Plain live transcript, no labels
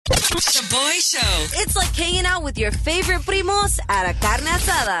Shaboy Show. It's like hanging out with your favorite primos at a carne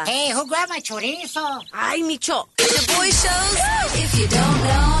asada. Hey, who grabbed my chorizo? Ay, Micho. Shaboy Shows. If you don't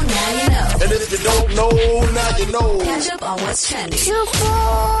know, now you know. And if you don't know, now you know. Catch up on what's trending.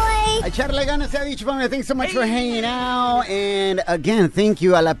 Echarle ganas se ha dicho, family. Thanks so much for hanging out. And again, thank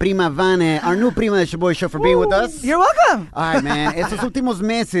you a la prima Vane, our new prima de Shaboy Show, for being with us. You're welcome. All right, man. Estos últimos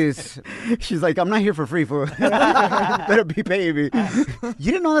meses, she's like, I'm not here for free, fool. Better be paying me.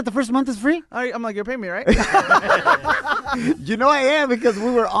 You didn't know that the first month is free? I'm like, you're paying me, right? You know I am, because we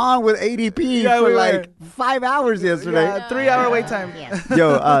were on with ADP for like 5 hours yesterday. Yeah, 3-hour wait time.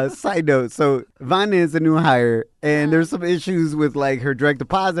 Yo, side note. So Vane is a new hire, and there's some issues with like her direct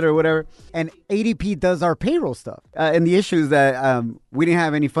deposit or whatever. And ADP does our payroll stuff. And the issue is that we didn't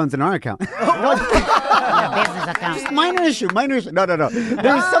have any funds in our account. Business account. Minor issue. No.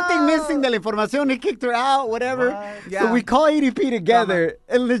 There was something missing de la información. He kicked her out, whatever. Yeah. So we call ADP together,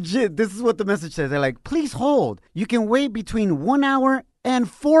 and legit, this is what the message says. They're like, please hold. You can wait between 1 hour and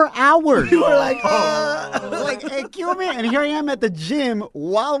 4 hours. You were like, like, hey, kill me. And here I am at the gym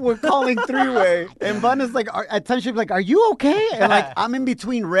while we're calling three-way. And Vanna's like, at times she'd be like, are you okay? And like, I'm in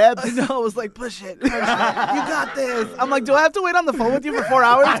between reps. I know, I was like, push it. You got this. I'm like, do I have to wait on the phone with you for 4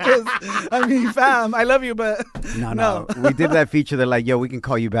 hours? Because, I mean, fam, I love you, but No. We did that feature. They're like, yo, we can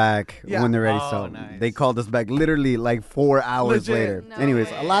call you back when they're ready. So nice. they called us back literally like 4 hours later. No Anyways,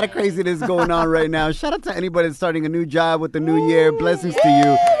 way. a lot of craziness going on right now. Shout out to anybody that's starting a new job with the new year. Blessings to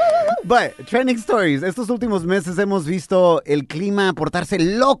you. But, trending stories. Estos últimos meses hemos visto el clima portarse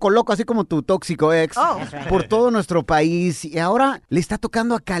loco, así como tu tóxico ex, por todo nuestro país. Y ahora le está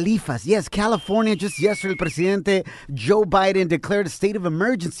tocando a Califas. Yes, California. Just yesterday, el presidente Joe Biden declared a state of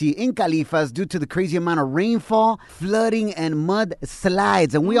emergency in Califas due to the crazy amount of rainfall, flooding, and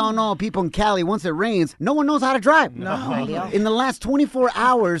mudslides. And we all know people in Cali, once it rains, no one knows how to drive. No. In the last 24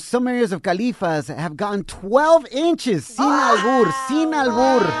 hours, some areas of Califas have gotten 12 inches. Sin albur.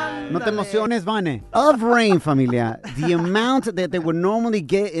 No te emociones, Vane. Of rain, familia. The amount that they would normally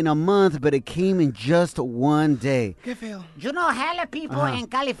get in a month, but it came in just one day. Qué feo. You know, hella people in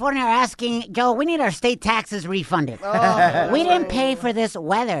California are asking, Joe, we need our state taxes refunded. We didn't pay for this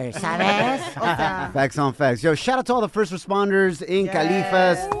weather, ¿sabes? Facts on facts. Yo, shout out to all the first responders in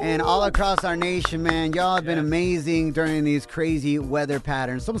Califas and all across our nation, man. Y'all have been amazing during these crazy weather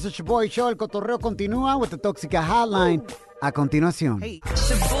patterns. Somos el Shaboy Show. El cotorreo continúa with the Tóxica Hotline. A continuación.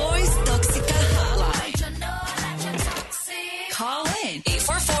 Shaboy's Tóxica Hotline. Call in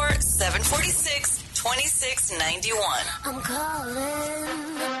 844-746-2691. I'm calling.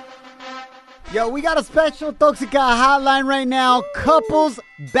 Yo, we got a special Tóxica Hotline right now. Couples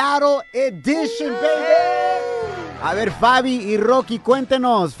Battle Edition, baby. A ver, Fabi y Rocky,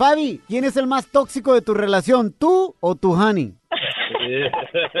 cuéntenos. Fabi, ¿quién es el más tóxico de tu relación, tú o tu honey?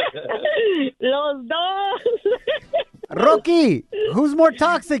 Los dos. Rocky, who's more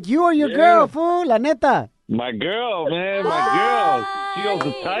toxic, you or your girl, fool? La neta. My girl, man, my girl. She owns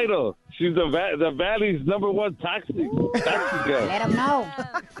the title. She's the Valley's #1 toxic girl. Let them know.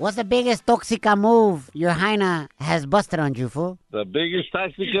 What's the biggest toxica move your hyena has busted on you, fool? The biggest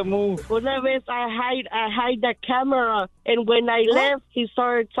toxic move. Una vez I hide the camera, and when I left, he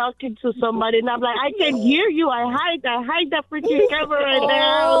started talking to somebody, and I'm like, I can hear you. I hide the freaking camera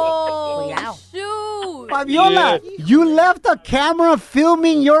now. Cuidado. Shoot. Fabiola, you left a camera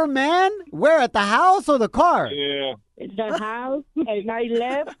filming your man? Where, at the house or the car? Yeah. In the house, and I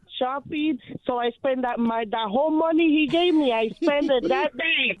left shopping, so I spent the whole money he gave me. I spent it that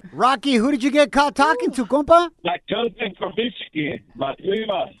day. Rocky, who did you get caught talking to, compa? My cousin from Michigan, my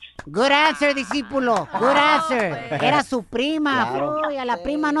prima. Good answer, discípulo. Good answer. Era su prima. Uy, a la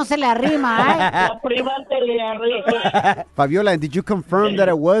prima no se le arrima, ¿eh? La prima se le arriba. Fabiola, did you confirm that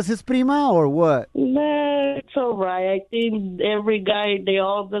it was his prima or what? Nah, it's all right. I think every guy, they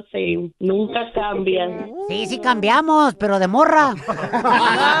all the same. Nunca cambian. Sí cambiamos, pero de morra.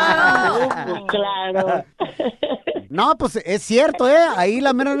 Claro. No, pues es cierto, ahí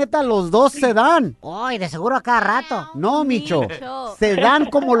la mera neta los dos se dan. Uy, de seguro a cada rato. No, Micho, se dan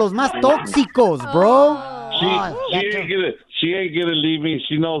como los más tóxicos, bro. She ain't gonna leave me.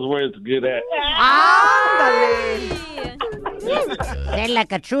 She knows where it's good at. They're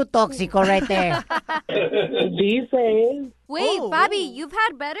like a true toxico right there. Dice. Wait, Bobby, you've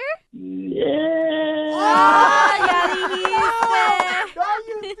had better? Yeah.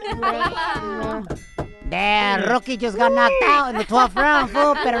 Damn, Rocky just got knocked out in the 12th round,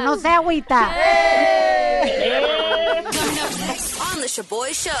 fool, pero no se agüita. On the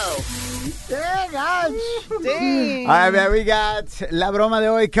Shaboy Show. Dang. All right, man, we got la broma de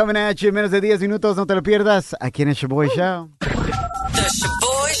hoy coming at you en menos de 10 minutos. No te lo pierdas aquí en el Shaboy Show. The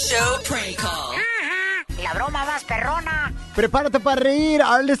Shaboy Show perrona. Prepárate para reír.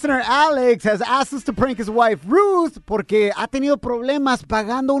 Our listener Alex has asked us to prank his wife Ruth porque ha tenido problemas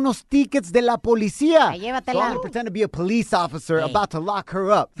pagando unos tickets de la policía. Llévatela. So I'm gonna pretend to be a police officer about to lock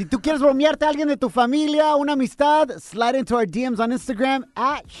her up. Si tú quieres bromearte a alguien de tu familia, una amistad, slide into our DMs on Instagram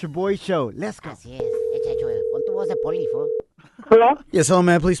at Shaboy Show. Let's go. Así es. Echa, pon tu voz de polifo. Hello? Yes, hello,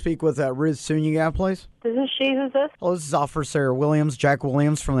 may I please speak with Riz Zuniga, please? This is she. Who's this? Oh, this is Officer Williams, Jack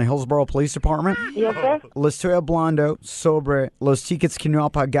Williams from the Hillsborough Police Department. Yes, sir. Le estoy hablando sobre los tickets que no ha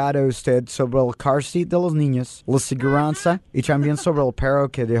pagado usted sobre el car seat de los niños, la seguranza y también sobre el perro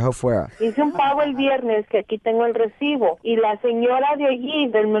que dejó fuera. Hice un pago el viernes, que aquí tengo el recibo, y la señora de allí,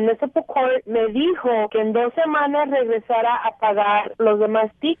 del Municipal Court, me dijo que en 2 semanas regresara a pagar los demás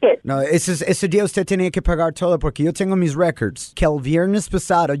tickets. No, ese día usted tenía que pagar todo porque yo tengo mis records. Que el viernes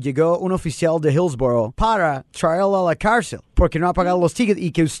pasado llegó un oficial de Hillsborough para traerlo a la cárcel porque no ha pagado los tickets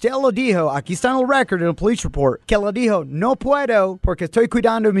y que usted lo dijo, aquí está en el record, en el police report, que lo dijo, no puedo porque estoy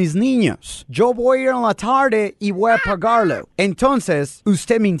cuidando a mis niños. Yo voy a ir en la tarde y voy a pagarlo. Entonces,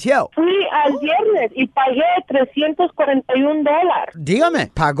 usted mintió. Fui al viernes y pagué $341.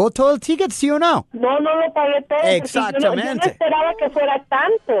 Dígame, ¿pagó todo el ticket, sí o no? No lo pagué todo. Exactamente. Yo no esperaba que fuera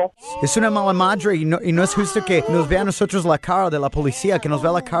tanto. Es una mala madre y no es justo que nos vea a nosotros la cara de la policía, que nos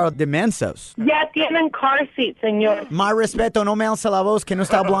vea la cara de mensos. Ya tienen car seat, señor. Más respeto, no me alza la voz, que no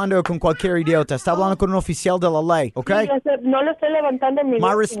está hablando con cualquier idiota, está hablando con un oficial de la ley, ¿ok? Sí, no le estoy levantando mi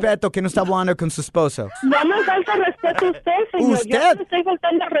Más voz, respeto, que no está hablando con su esposo. No me falta respeto usted, señor. ¿Usted? Yo no le estoy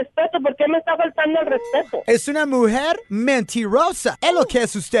faltando el respeto. ¿Por qué me está faltando el respeto? Es una mujer mentirosa. Es lo que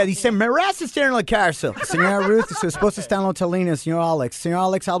es usted y se merece estar en la cárcel. Señora Ruth, su esposa está en la otra línea, señor Alex. Señor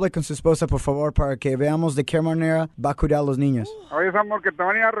Alex, hable con su esposa, por favor, para que veamos de qué manera va a cuidar a los niños. Oye, amor, ¿que te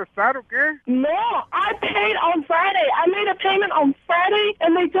van a ir a arrestar o qué? No, I paid on Friday. I made a payment on Friday,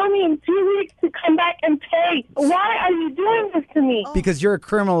 and they told me in 2 weeks to come back and pay. Why are you doing this to me? Because you're a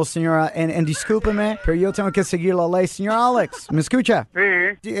criminal, señora, and discúlpeme, pero yo tengo que seguir la ley. Señor Alex, ¿me escucha?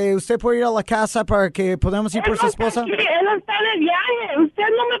 Sí. ¿Usted puede ir a la casa para que podamos ir por su esposa? Él está de viaje. Usted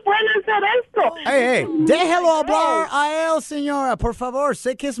no me puede hacer esto. Hey, déjelo hablar a él, señora, por favor.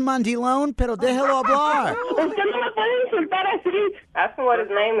 Sé que es mandilón, pero déjelo hablar. Usted no me puede insultar así. Ask him what his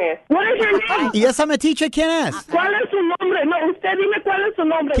name is. What is your name? ¿Y esa metiche quién es? ¿Cuál es su nombre? No, usted dime cuál es su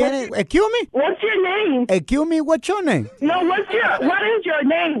nombre. ¿Quién es? Excuse me? What's your name? Excuse me, what's your name? No, what is your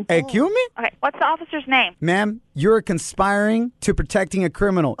name? Excuse me? Okay, what's the officer's name? Ma'am, you're conspiring to protecting a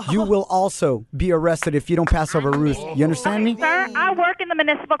criminal. You will also be arrested if you don't pass over Ruth. You understand me? Sir, I work in the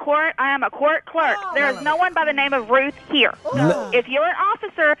municipal court. I am a court clerk. There is no one by the name of Ruth here. If you're an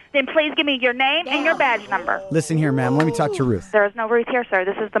officer, then please give me your name and your badge number. Listen here, ma'am. Let me talk to Ruth. There is no Ruth here, sir.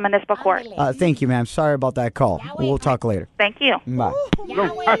 This is the municipal court. Thank you, ma'am. Sorry about that call. We'll talk later. Thank you. Bye.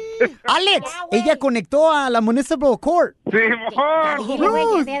 Alex, ella conectó a la municipal court. Ruth,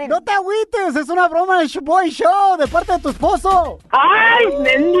 no te agüites. Es una broma del Shaboy Show de parte de tu esposo. Ay,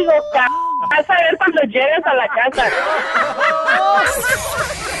 mendigo Vas a ver cuando llegues a la casa.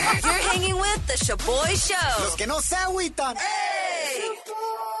 You're hanging with the Shaboy Show. Los que no se agüitan.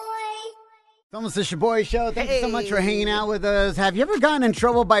 Somos the Shaboy Show. Thank you so much for hanging out with us. Have you ever gotten in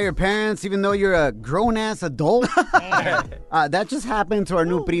trouble by your parents even though you're a grown-ass adult? That just happened to our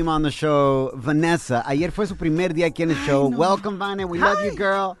new prima on the show, Vanessa. Ayer fue su primer día aquí en el show. Welcome, Vanessa. We love you,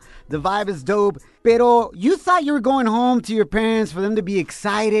 girl. The vibe is dope. Pero you thought you were going home to your parents for them to be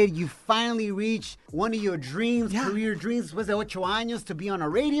excited. You finally reached one of your dreams, career dreams, después de 8 años, to be on a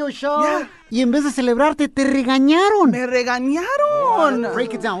radio show. Yeah. Y en vez de celebrarte, te regañaron. Me regañaron.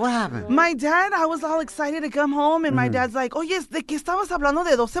 Break it down. What happened? My dad, I was all excited to come home, and my dad's like, oye, ¿de qué estabas hablando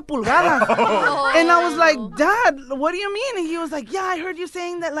de 12 pulgadas? And I was like, Dad, what do you mean? And he was like, yeah, I heard you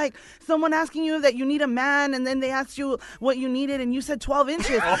saying that, like, someone asking you that you need a man, and then they asked you what you needed, and you said 12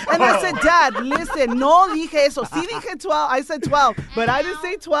 inches. And I said, Dad, listen, no dije eso. Sí dije 12. I said 12, but I didn't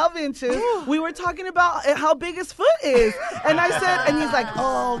say 12 inches. We were talking about how big his foot is. And I said, and he's like,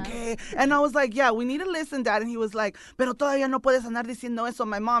 oh, okay. And I was like, yeah, we need to listen, Dad. And he was like, pero todavía no puedes andar diciendo eso.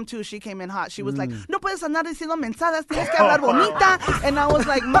 My mom, too, she came in hot. She was like, no puedes andar diciendo mensadas. Tienes que hablar bonita. And I was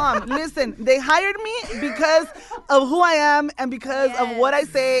like, Mom, listen, they hired me because of who I am and because of what I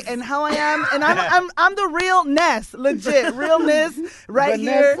say and how I am. And I'm the real Ness, legit, realness right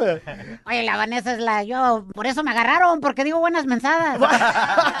Vanessa. Here. Oye, la Vanessa es yo, por eso me agarraron, porque digo buenas mensadas.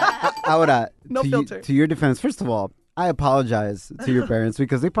 Ahora, No filter. to your defense, first of all, I apologize to your parents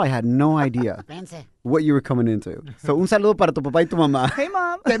because they probably had no idea what you were coming into. So, un saludo para tu papá y tu mamá. Hey,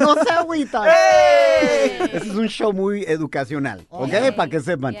 Mom. Que no se agüitan. Hey! Este es un show muy educacional, ¿ok? Para que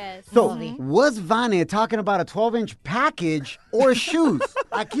sepan. Yes. So, was Vane talking about a 12-inch package or shoes?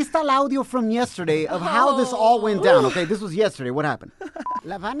 Aquí está el audio from yesterday of how this all went down. Okay, this was yesterday. What happened?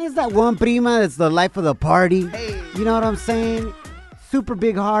 La Vane is that one prima that's the life of the party. Hey. You know what I'm saying? Super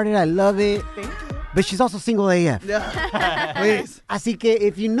big-hearted. I love it. Thank you. But she's also single AF. Yeah. Please. Así que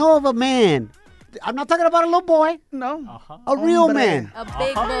if you know of a man, I'm not talking about a little boy. No. A real man. A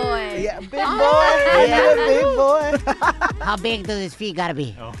big boy. Yeah, big boy. Yeah, big boy. How big do his feet gotta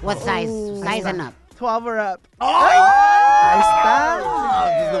be? What size? Size and up. 12 or up. Ahí está.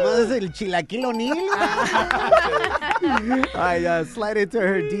 Nomás es el Chilaquil O'Neal. I slide into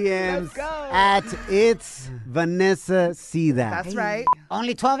her DMs at It's Vanessa Sida. That's right.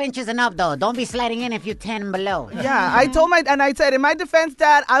 Only 12 inches and up, though. Don't be sliding in if you're 10 below. Yeah, I said, in my defense,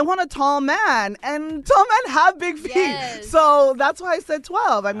 Dad, I want a tall man. And tall men have big feet. Yes. So that's why I said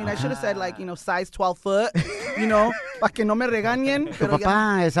 12. I mean, I should have said, size 12 foot, para que no me regañen. ¿Tu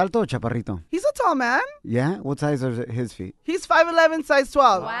papá es alto o chaparrito? He's a tall man. Yeah? What size are his feet? He's 5'11", size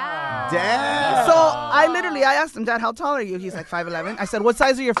 12. Wow. Damn. So I asked him, Dad, how tall are you? He's like 5'11". I said, what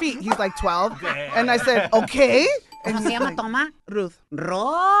size are your feet? He's like 12. Damn. And I said, okay. ¿Cómo se llama tu mamá? Ruth.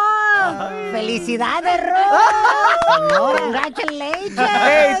 ¡Felicidades, Ruth! Señor, congratulations.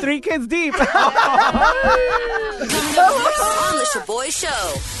 Hey, 3 kids deep. On the Shaboy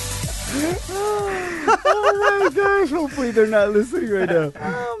Show. Oh my gosh, hopefully they're not listening right now.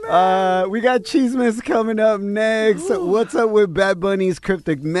 Oh, we got Chismes coming up next. Ooh. What's up with Bad Bunny's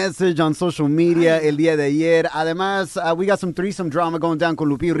cryptic message on social media el día de ayer? Además, we got some threesome drama going down con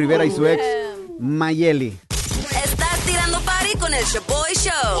Lupillo Rivera y su ex, Mayeli. Estás tirando party con el Shaboy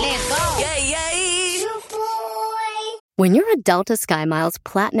Show. Let's go. Yay, yay. When you're a Delta SkyMiles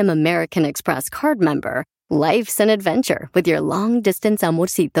Platinum American Express card member, life's an adventure with your long-distance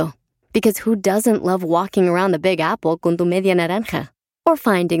amorcito. Because who doesn't love walking around the Big Apple con tu media naranja? Or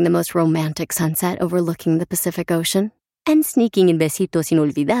finding the most romantic sunset overlooking the Pacific Ocean? And sneaking in besitos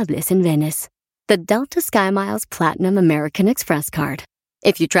inolvidables in Venice. The Delta SkyMiles Platinum American Express card.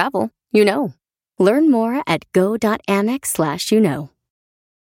 If you travel, you know. Learn more at go.amex/you-know.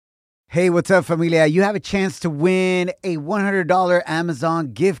 Hey, what's up, familia? You have a chance to win a $100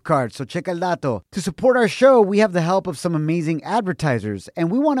 Amazon gift card. So check el dato. To support our show, we have the help of some amazing advertisers.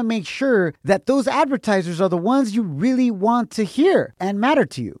 And we want to make sure that those advertisers are the ones you really want to hear and matter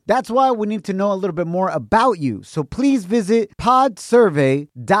to you. That's why we need to know a little bit more about you. So please visit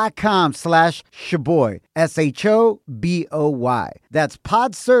podsurvey.com/shaboy. SHOBOY. That's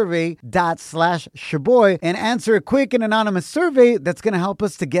podsurvey.com/shaboy and answer a quick and anonymous survey that's going to help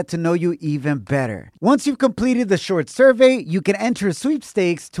us to get to know you even better. Once you've completed the short survey, you can enter a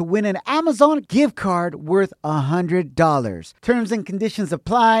sweepstakes to win an Amazon gift card worth $100. Terms and conditions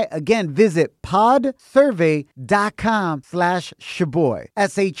apply. Again, visit podsurvey.com/shaboy.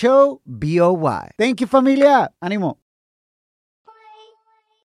 SHOBOY. Thank you, familia. Ánimo.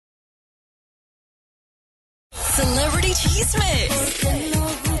 Celebrity Chismes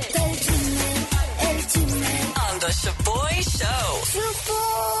on the Shaboy Show.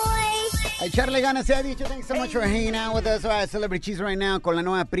 A echarle ganas se ha dicho. Thanks so much for hanging out with us. All right, Celebrity Cheese right now con la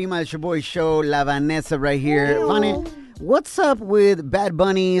nueva prima del Shaboy Show, La Vanessa right here. Vane, what's up with Bad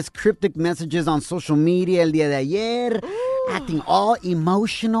Bunny's cryptic messages on social media el día de ayer? Acting all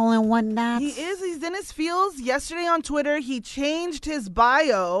emotional and whatnot. He is. He's in his feels. Yesterday on Twitter, he changed his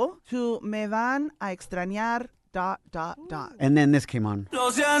bio to Me van a extrañar ... And then this came on.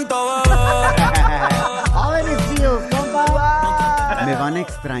 Lo siento. All in his feels, compa. Me van a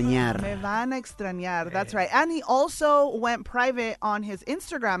extrañar. Me van a extrañar. That's right. And he also went private on his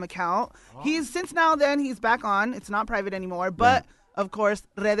Instagram account. Since now then, he's back on. It's not private anymore. But, of course,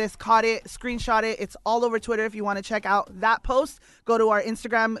 Redes caught it, screenshot it. It's all over Twitter. If you want to check out that post, go to our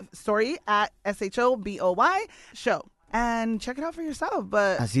Instagram story at SHOBOY show. And check it out for yourself.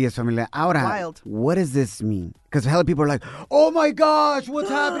 But así es, familia. Ahora, wild. What does this mean? Because hella people are like, oh my gosh, what's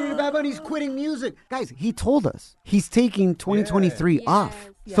happening to Bad Bunny? He's quitting music. Guys, he told us he's taking 2023 off.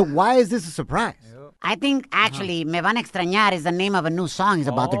 Yeah. So why is this a surprise? I think actually Me van a extrañar is the name of a new song he's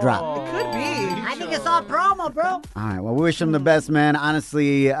about to drop. It could be. I think it's all promo, bro. All right, well, we wish him the best, man.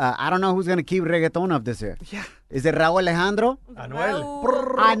 Honestly, I don't know who's going to keep reggaeton up this year. Yeah. Is it Raúl Alejandro? Anuel.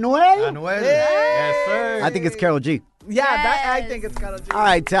 Anuel? Yes, sir. I think it's Karol G. Yeah, I think it's Karol G. All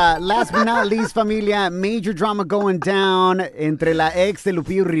right, last but not least, familia, major drama going down entre la ex de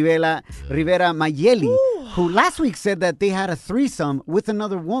Lupillo Rivera, Mayeli. who last week said that they had a threesome with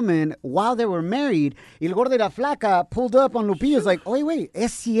another woman while they were married. Y el gordo y la flaca pulled up on Lupillo's like, oye, güey,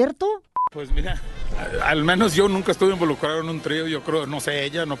 ¿es cierto? Pues mira, al menos yo nunca estuve involucrado en un trío, yo creo, no sé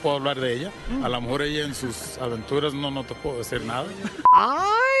ella, no puedo hablar de ella. A lo mejor ella en sus aventuras no te puedo decir nada.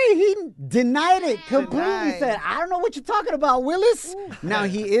 He denied it completely. He said, I don't know what you're talking about, Willis. Now,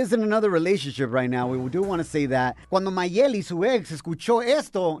 he is in another relationship right now. We do want to say that. Cuando Mayeli, su ex, escuchó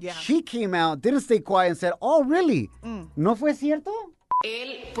esto, she came out, didn't stay quiet and said, oh, really? ¿No fue cierto?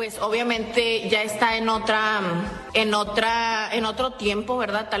 Él, pues obviamente ya está en otro tiempo,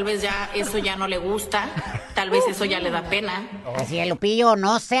 ¿verdad? Tal vez ya eso ya no le gusta, tal vez eso ya le da pena. Así es, Lupillo,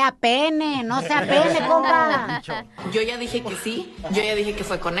 no sea pene, compa. Yo ya dije que sí, yo ya dije que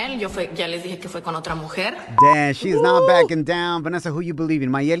fue con él, ya les dije que fue con otra mujer. Damn, she's not backing down. Vanessa, who you believe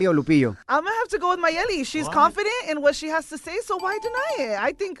in, Mayeli or Lupillo? I'm gonna have to go with Mayeli. She's confident in what she has to say, so why deny it?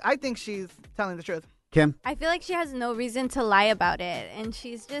 I think she's telling the truth. Kim? I feel like she has no reason to lie about it, and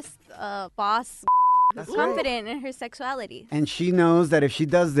she's just a boss who's confident in her sexuality. And she knows that if she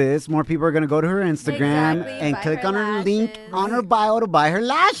does this, more people are going to go to her Instagram and click on her link on her bio to buy her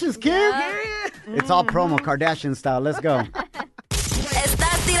lashes, Kim. It's all promo, Kardashian style. Let's go.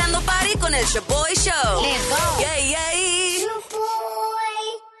 Estás tirando party con el Shaboy Show. Let's go. Yeah.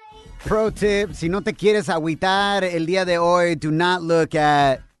 Pro tip, si no te quieres agüitar el día de hoy, do not look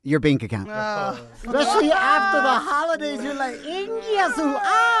at your bank account. Especially after the holidays, you're like,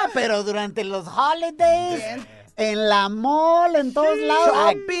 pero durante los holidays, en la mall, en todos lados,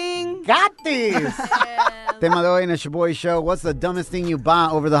 shopping. I got this. Tema de hoy en el Shaboy Show, what's the dumbest thing you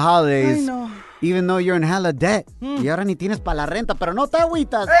bought over the holidays? I know. Even though you're in hella debt. Y ahora ni tienes para la renta, pero no te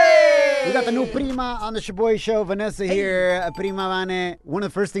agüitas. Hey! We got the new Prima on the Shaboy Show. Vanessa here. Prima Vane. One of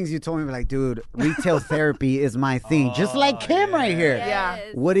the first things you told me, like, dude, retail therapy is my thing. Just like Kim right here. Yeah.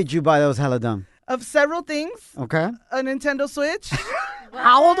 What did you buy that was hella dumb? Of several things. Okay. A Nintendo Switch.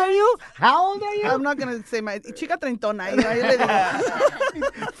 How old are you? I'm not going to say my... Chica treintona.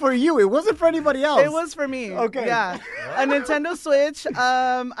 For you. It wasn't for anybody else. It was for me. Okay. Yeah. A Nintendo Switch.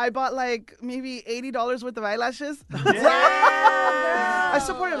 I bought like maybe $80 worth of eyelashes. I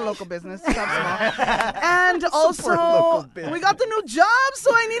supported a local business. Stop small. And also, we got the new job,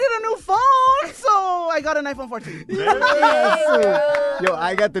 so I needed a new phone. So I got an iPhone 14. Yes. Yo,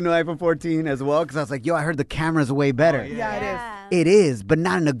 I got the new iPhone 14 as well because I was like, yo, I heard the camera's way better. Yeah, it is. It is, but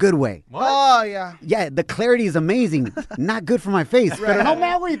not in a good way. What? Oh, yeah. Yeah, the clarity is amazing. Not good for my face. Pero no me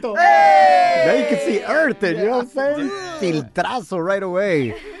agüito. Hey! Now you can see Earth, you know what I'm saying? Filtrazo right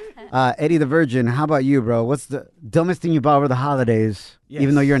away. Eddie the Virgin, how about you, bro? What's the dumbest thing you bought over the holidays? Yes.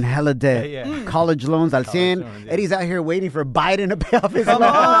 Even though you're in hella debt. College loans al 100. Eddie's out here waiting for Biden to pay off his loan.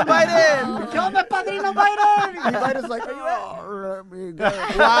 Come on, Biden. ¿Qué onda, padrino Biden? And Biden's like, oh, let me go.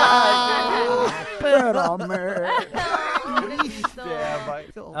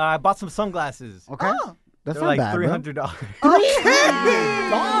 I bought some sunglasses. Okay. That's They're not like bad, $300.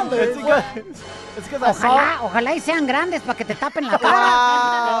 $300? It's because I saw... Ojalá y sean grandes para que te tapen la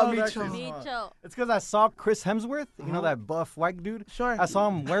cara. It's because I saw Chris Hemsworth, you know that buff white dude? Sure. I saw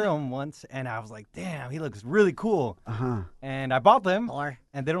him wear them once, and I was like, damn, he looks really cool. And I bought them,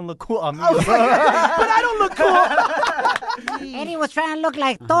 and they don't look cool on me. But I don't look cool. Eddie was trying to look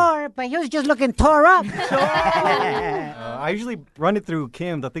like Thor, but he was just looking tore up. I usually run it through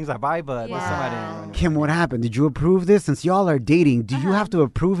Kim, the things I buy, but this time I didn't run it. Kim, what happened? Did you approve this? Since y'all are dating, do you have to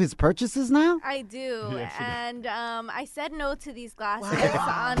approve his purchases now? I do, and I said no to these glasses.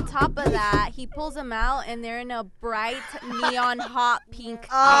 On top of that, he pulls them out, and they're in a bright neon hot pink.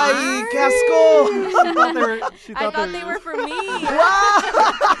 Ay, qué asco. I thought they were for me.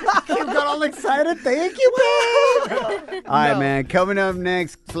 Kim got all excited. Thank you, babe. All right, man. Coming up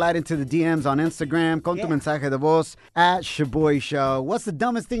next, slide into the DMs on Instagram. Con tu mensaje de voz at Shaboy Show. What's the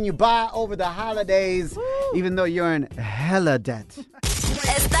dumbest thing you buy over the holidays, even though you're in hella debt?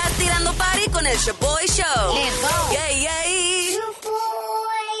 Estás tirando party con el Shaboy Show. Let's go. Yeah.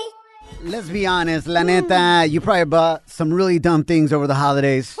 Let's be honest, la neta, you probably bought some really dumb things over the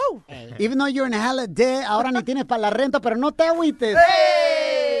holidays. Even though you're in hella debt, ahora ni tienes para la renta, pero no te agüites.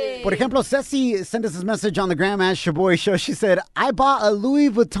 Por ejemplo, Ceci sent us this message on the gram at Shaboy Show. She said, I bought a Louis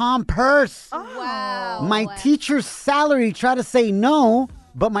Vuitton purse. Wow. My teacher's salary tried to say no,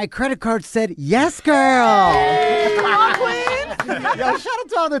 but my credit card said, yes, girl. Come on, Queen. Yo, shout out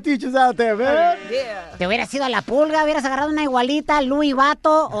to all the teachers out there, man. Yeah. Te hubieras ido a la pulga, hubieras agarrado una igualita, Louis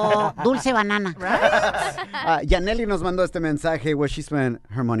Vato o Dulce Banana. Yaneli nos mandó este mensaje, what she spent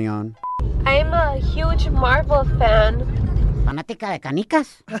her money on. I'm a huge Marvel fan, Fanática de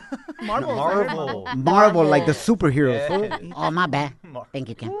canicas? Marvel, like the superheroes. Yeah. Oh, my bad. Thank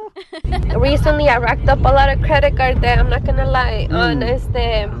you, Kim. Recently, I racked up a lot of credit card debt. I'm not gonna lie. On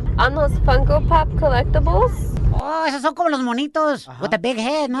those Funko Pop collectibles. Oh, esos son como los monitos with a big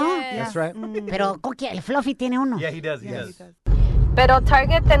head, ¿no? That's right. Pero Cookie, el Fluffy tiene uno. Yeah, he does. Pero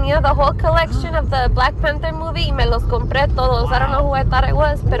Target tenía the whole collection of the Black Panther movie y me los compré todos. I don't know who I thought it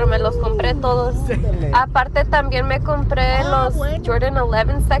was, pero me los compré todos. Aparte también me compré los Jordan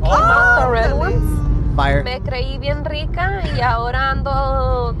 11s that came out, the red ones. Fire. Me creí bien rica y ahora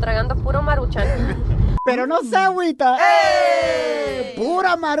ando tragando puro Maruchan. Pero no se agüita. ¡Ey!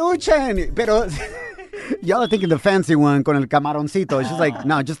 Pura Maruchan. Pero y'all are thinking the fancy one con el camaroncito. It's just like,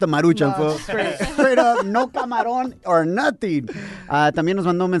 no, just the Maruchan. No, straight up, no camarón or nothing. También nos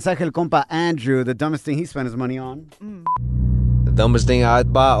mandó un mensaje el compa Andrew, the dumbest thing he spent his money on. The dumbest thing I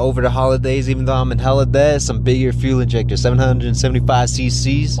bought over the holidays, even though I'm in hella debt, some big ear fuel injectors, 775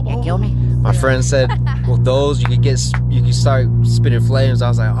 cc's. Kill me. My friend said, with those, you could start spitting flames. I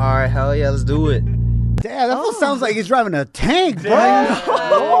was like, all right, hell yeah, let's do it. Damn, that fool sounds like he's driving a tank, bro.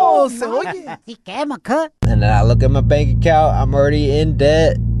 Oh, se oye. Sí, quema, cut. And then I look at my bank account, I'm already in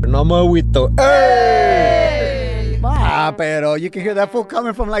debt. No more with the, hey! Pero you can hear that fool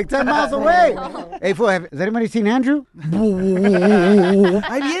coming from like 10 miles away. Hey, fool, has anybody seen Andrew?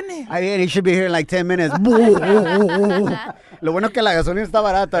 Ahí viene. He should be here in like 10 minutes. Lo bueno que la gasolina está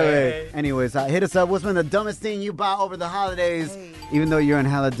barata, güey. Anyways, hit us up. What's been the dumbest thing you bought over the holidays? Even though you're in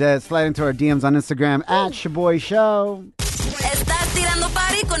hella debt, slide into our DMs on Instagram at Shaboy Show. Estás tirando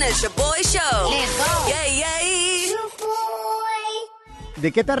party con el Shaboy Show. Let's go. Yay, yay.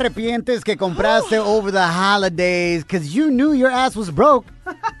 ¿De qué te arrepientes que compraste over the holidays? Because you knew your ass was broke,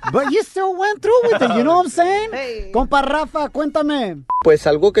 but you still went through with it, you know what I'm saying? Hey. Compa Rafa, cuéntame. Pues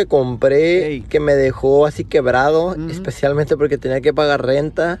algo que compré que me dejó así quebrado, especialmente porque tenía que pagar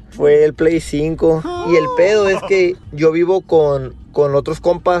renta, fue el Play 5. Y el pedo es que yo vivo con otros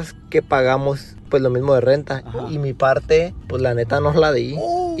compas que pagamos pues lo mismo de renta. Y mi parte, pues la neta no la di.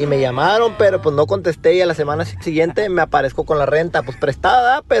 Y me llamaron, pero pues no contesté. Y a la semana siguiente me aparezco con la renta, pues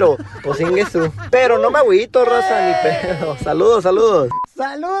prestada, pero pues ingreso. Pero no me agüito, raza, ni pedo. Saludos.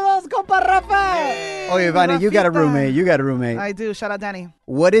 Saludos, compa Rafa. Oye, Vani, you got a roommate. I do. Shout out, Danny.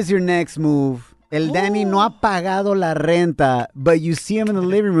 What is your next move? El Danny no ha pagado la renta, but you see him in the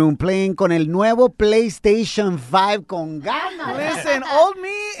living room playing con el nuevo PlayStation 5 con ganas. Listen, old me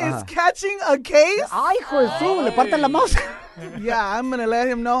is catching a case. Ay, Jesús, le parten la mouse. Yeah, I'm going to let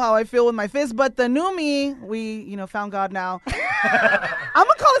him know how I feel with my fist. But the new me, we, found God now. I'm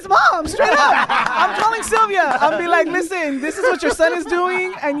going to call his mom straight up. I'm calling Sylvia. I'll be like, listen, this is what your son is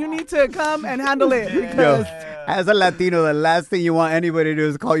doing, and you need to come and handle it. Because as a Latino, the last thing you want anybody to do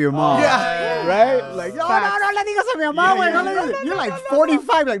is call your mom. Yeah. Right? Like, no le digas a mi mamá, güey. You're like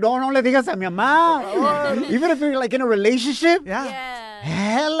 45. Like, no le digas a mi mamá. Even if you're like in a relationship. Yeah.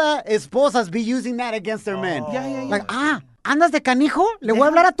 Hella esposas be using that against their men. Yeah. Like, ¿andas de canijo? Le voy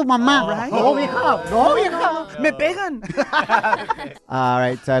a hablar a tu mamá. Right. No, vieja. Me pegan. All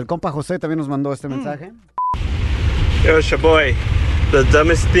right, el compa José también nos mandó este mensaje. Yo, Shaboy, the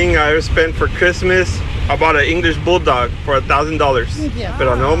dumbest thing I ever spent for Christmas, I bought an English Bulldog for $1,000. Yeah.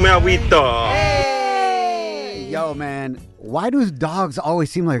 Pero no me agüito. Hey. Yo, man, why do dogs always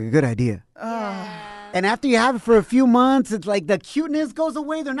seem like a good idea? And after you have it for a few months, it's like the cuteness goes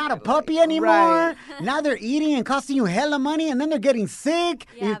away. They're not a puppy anymore. Right. Now they're eating and costing you hella money, and then they're getting sick.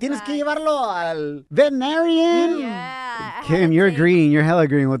 Yeah, y tienes que llevarlo al veterinarian. Yeah. Kim, you're agreeing. You're hella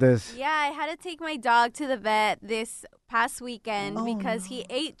agreeing with this. Yeah, I had to take my dog to the vet this past weekend because he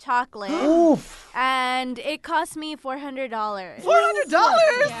ate chocolate. Oof. And it cost me $400. $400?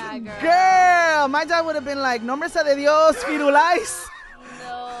 Yeah, girl. My dad would have been like, no merced de Dios, Firulais.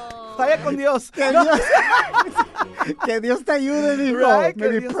 Vaya con Dios. Que Dios te ayude, mijo. Right?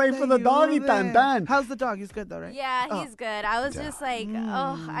 Maybe pray for the dog y tan. How's the dog? He's good though, right? Yeah, he's good. I was just like,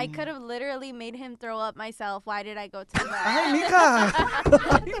 I could have literally made him throw up myself. Why did I go to the vet? Ay, mija.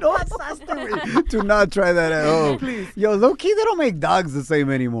 No pasaste, Do not try that at home. Please. Yo, low-key, they don't make dogs the same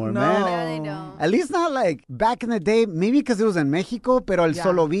anymore, man. No, they don't. At least not like back in the day, maybe because it was in Mexico, pero el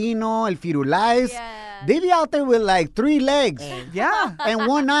Solo Vino, el Firulais, they be out there with like 3 legs. Yeah. And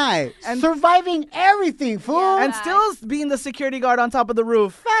 1 eye. And surviving everything, fool. Yeah. And still being the security guard on top of the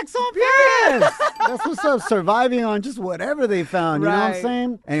roof. Facts on facts. That's what's up, surviving on just whatever they found, you know what I'm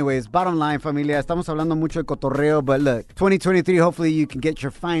saying? Anyways, bottom line, familia, estamos hablando mucho de cotorreo, but look, 2023, hopefully you can get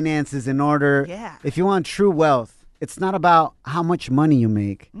your finances in order. Yeah. If you want true wealth, it's not about how much money you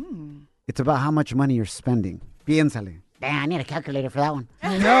make. It's about how much money you're spending. Piénsale. Damn, I need a calculator for that one. No.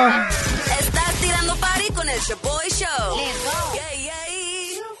 Estás tirando party con con el Shaboy Show. Let's go. Yeah, yeah.